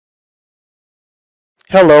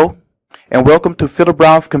Hello, and welcome to Fiddle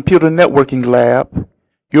Brown's Computer Networking Lab.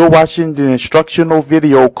 You're watching the instructional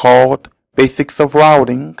video called Basics of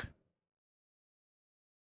Routing.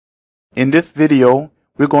 In this video,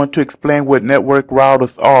 we're going to explain what network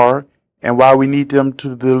routers are and why we need them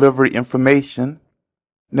to deliver information.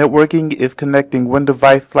 Networking is connecting one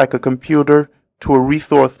device like a computer to a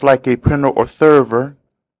resource like a printer or server.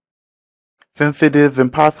 Since it is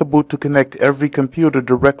impossible to connect every computer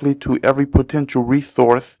directly to every potential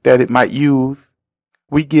resource that it might use,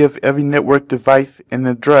 we give every network device an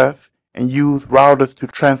address and use routers to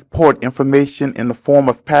transport information in the form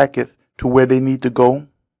of packets to where they need to go.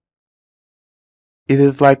 It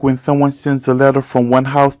is like when someone sends a letter from one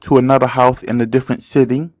house to another house in a different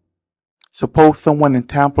city. Suppose someone in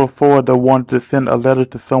Tampa, Florida wanted to send a letter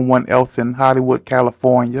to someone else in Hollywood,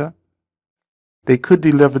 California. They could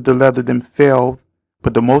deliver the letter themselves,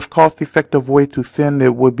 but the most cost-effective way to send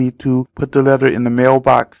it would be to put the letter in the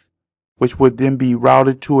mailbox, which would then be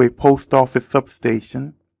routed to a post office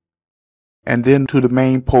substation, and then to the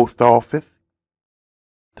main post office.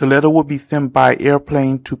 The letter would be sent by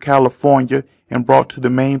airplane to California and brought to the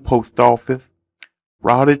main post office,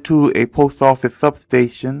 routed to a post office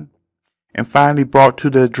substation, and finally brought to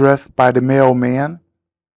the address by the mailman.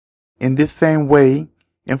 In this same way,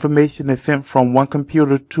 information is sent from one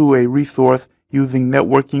computer to a resource using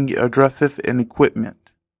networking addresses and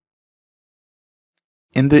equipment.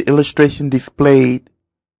 In the illustration displayed,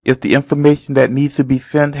 if the information that needs to be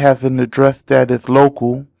sent has an address that is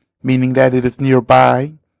local, meaning that it is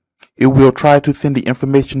nearby, it will try to send the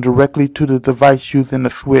information directly to the device using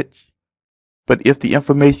a switch. But if the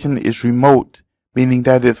information is remote, meaning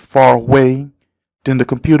that it is far away, then the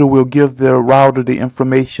computer will give the router the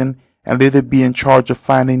information and let it be in charge of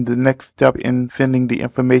finding the next step in sending the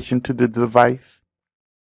information to the device.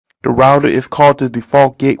 The router is called the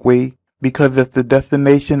default gateway because if the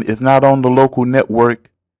destination is not on the local network,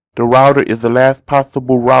 the router is the last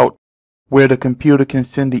possible route where the computer can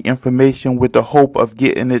send the information with the hope of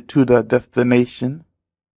getting it to the destination.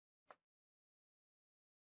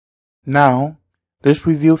 Now, let's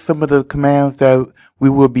review some of the commands that we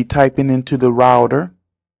will be typing into the router.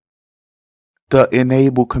 The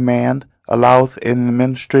enable command allows an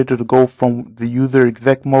administrator to go from the user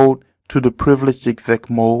exec mode to the privileged exec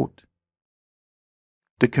mode.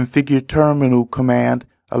 The configure terminal command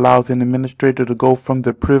allows an administrator to go from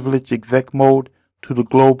the privileged exec mode to the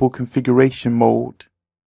global configuration mode.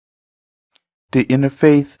 The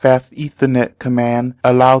interface fast Ethernet command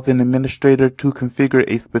allows an administrator to configure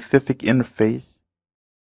a specific interface.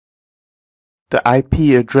 The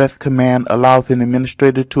IP address command allows an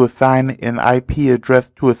administrator to assign an IP address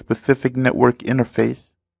to a specific network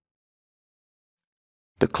interface.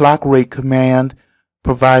 The clock rate command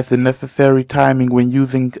provides the necessary timing when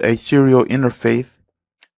using a serial interface.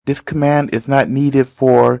 This command is not needed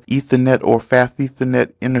for Ethernet or fast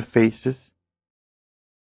Ethernet interfaces.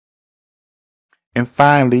 And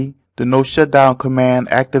finally, the no shutdown command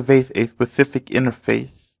activates a specific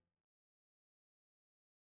interface.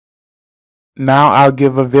 Now I'll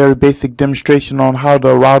give a very basic demonstration on how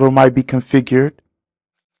the router might be configured.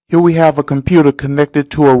 Here we have a computer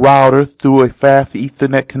connected to a router through a fast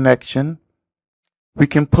Ethernet connection. We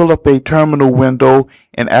can pull up a terminal window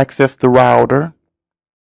and access the router.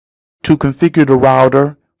 To configure the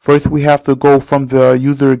router, first we have to go from the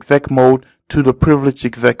user exec mode to the privileged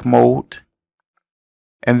exec mode,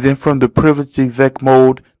 and then from the privileged exec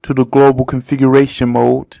mode to the global configuration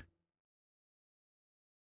mode.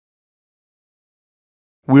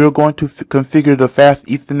 We are going to configure the fast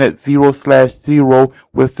Ethernet 0/0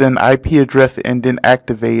 with an IP address and then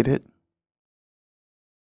activate it.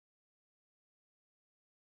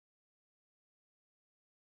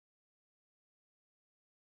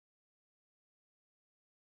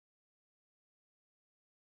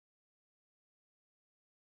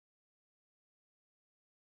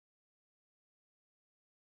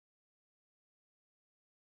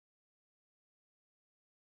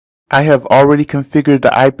 I have already configured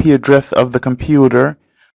the IP address of the computer,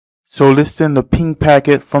 so let's send a ping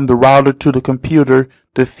packet from the router to the computer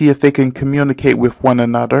to see if they can communicate with one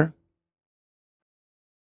another.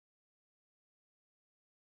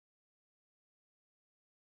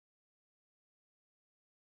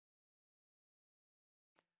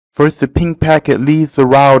 First, the ping packet leaves the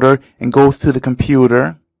router and goes to the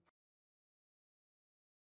computer,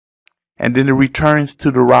 and then it returns to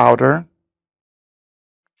the router.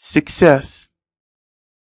 Success!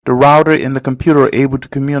 The router and the computer are able to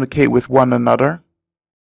communicate with one another.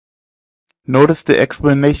 Notice the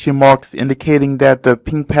exclamation marks indicating that the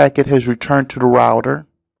ping packet has returned to the router.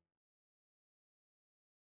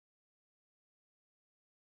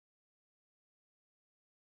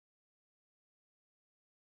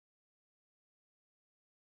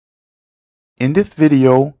 In this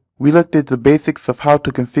video, we looked at the basics of how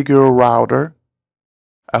to configure a router.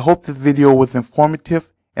 I hope this video was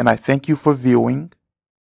informative and I thank you for viewing.